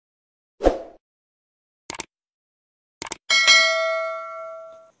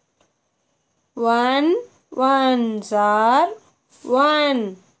One ones are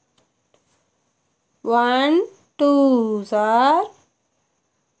one. One twos are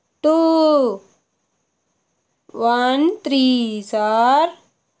two. One threes are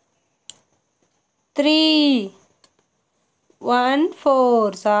three. One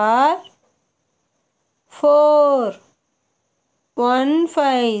fours are four. One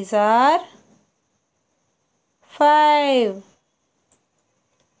fives are five.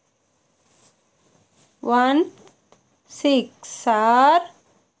 One six are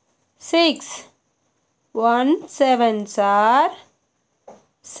six. One sevens are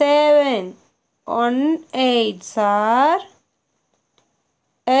seven. One eights are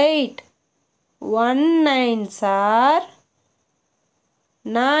eight. One nines are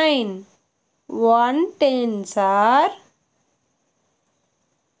nine. One tens are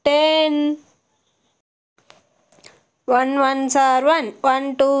 10. One ones are one.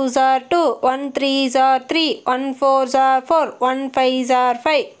 One twos are two. One threes are three. One fours are four. One fives are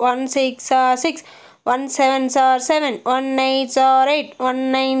five. One six are six. One sevens are seven. One eights are eight.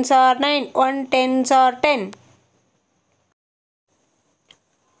 One nines are nine. One tens are 10.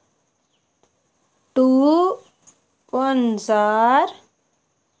 Two ones are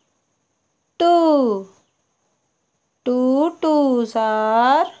two. Two twos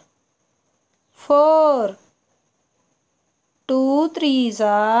are four. Two threes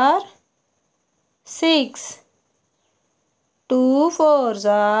are six. Two fours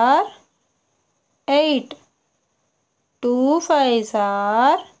are eight. Two fives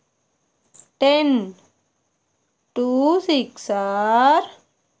are 10. Two six are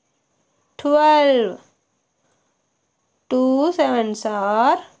 12. Two sevens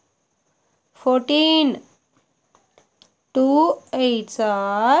are 14. Two eights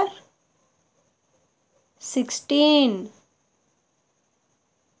are 16.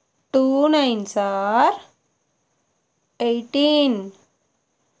 Two nines are 18.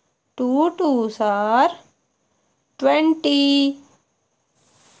 Two twos are 20.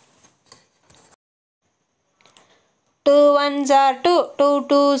 Two ones are two. Two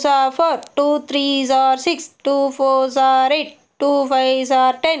twos are four. Two threes are six. Two fours are eight. Two fives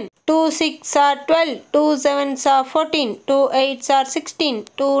are 10. Two six are 12. Two sevens are 14. Two eights are 16.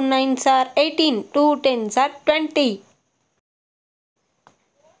 Two nines are 18. Two tens are 20.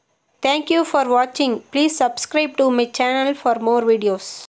 Thank you for watching. Please subscribe to my channel for more videos.